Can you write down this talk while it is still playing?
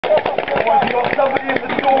Right, you've got somebody in the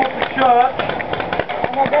door of the church.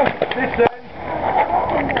 Oh my God. This end.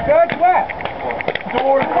 Church where?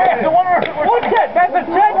 Door of the What's that? There's a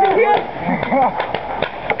church in here?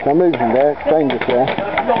 Don't move from there, it's dangerous there.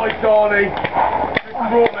 That's nice, Arnie. Good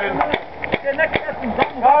crawling. Yeah, next to some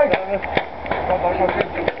zombies.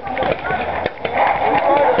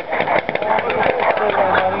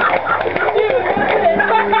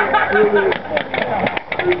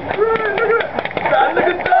 Look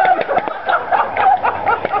at Dan!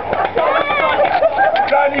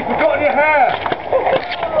 Dan, you've forgotten your hair! You've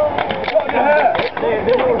forgotten your hair!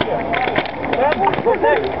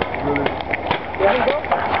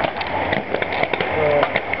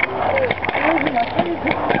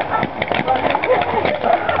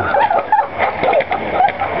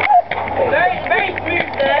 Very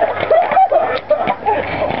smooth there.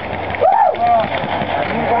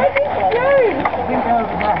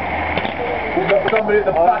 We've got somebody at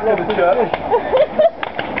the back of the church.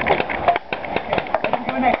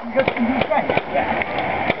 Go next. You go straight. Yeah.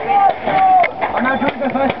 I'm now trying to go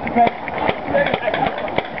first. Okay.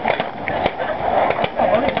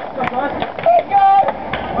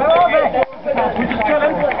 Where are they? We're just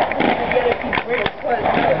chilling.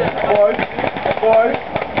 Boys.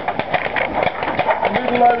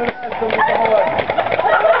 Middle over there, somebody behind.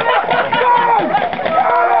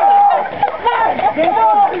 Yeah.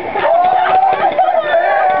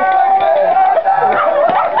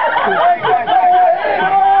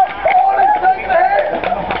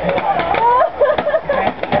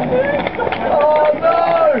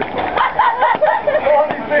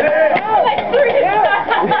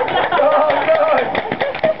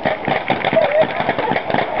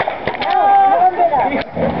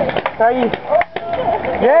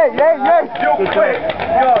 You're quick.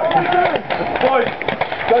 Go. Boys,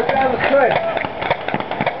 go down the stretch.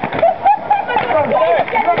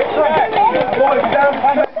 Boys, down the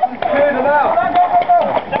stretch and clear them out.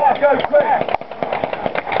 Go quick.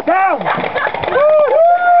 Down!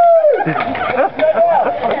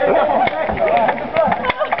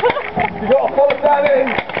 You got to follow that in.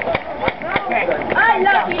 I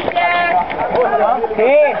love you, Dad.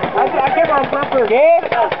 Okay, aquí vamos, proper. Okay?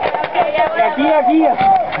 Aquí.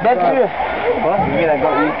 That's it.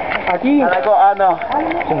 Aquí. And I got Anna.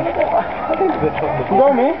 You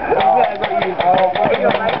got me? I got you.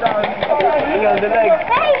 On the leg.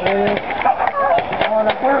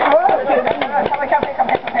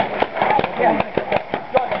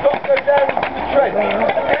 Go down into the trench.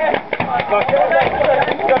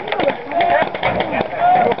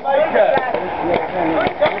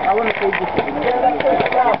 I want to see this.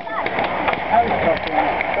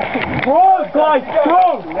 Crawl, guys,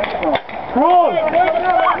 crawl!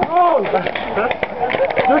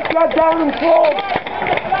 Just get down and crawl!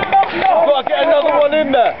 I've got to get another one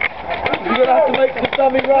in there. You're going to have to make some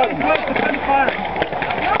dummy runs.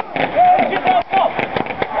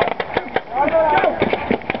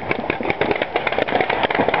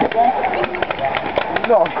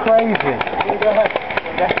 Not crazy.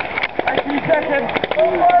 2 seconds.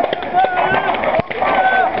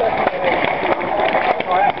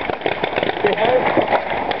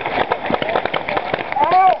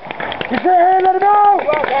 Get your hand, let him out!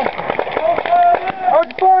 Hold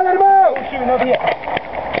your fire, let him out! Shooting over here.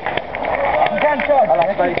 You can charge. I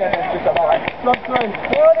like that, you can just about right. Slug through.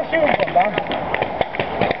 Where are the shooting from, Dan?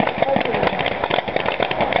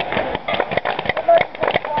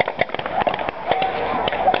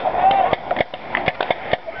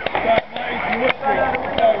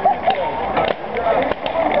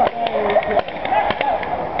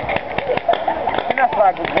 That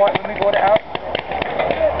flag was white when we got it out.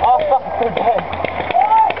 Oh, fuck, it's good ball.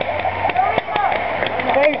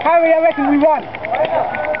 Hey, Harry, I reckon we won.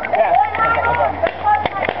 Yeah.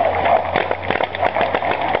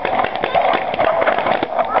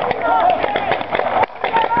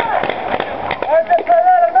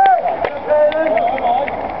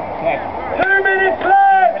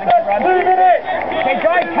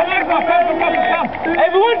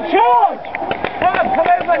 Everyone charge! Come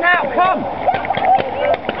over now, come!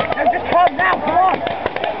 No, just come now, come on!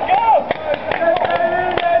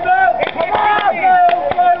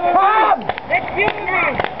 Come! Excuse me!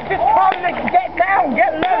 Just come and get down,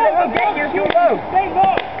 get low, then we'll get you if you low.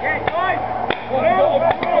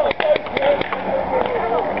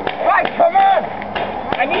 Right, come on!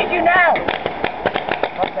 I need you now!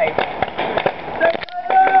 Okay.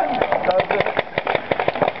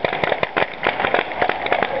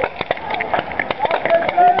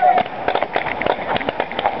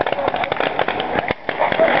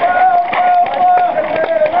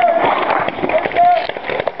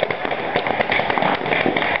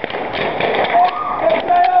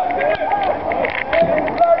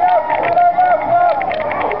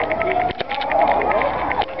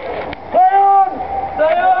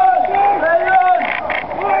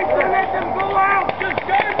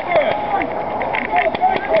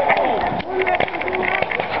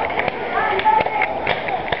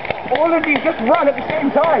 all of these just run at the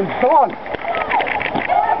same time. Come on.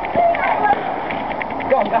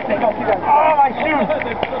 Go on, that's it. Go on, keep going. Oh, my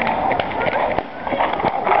shoes.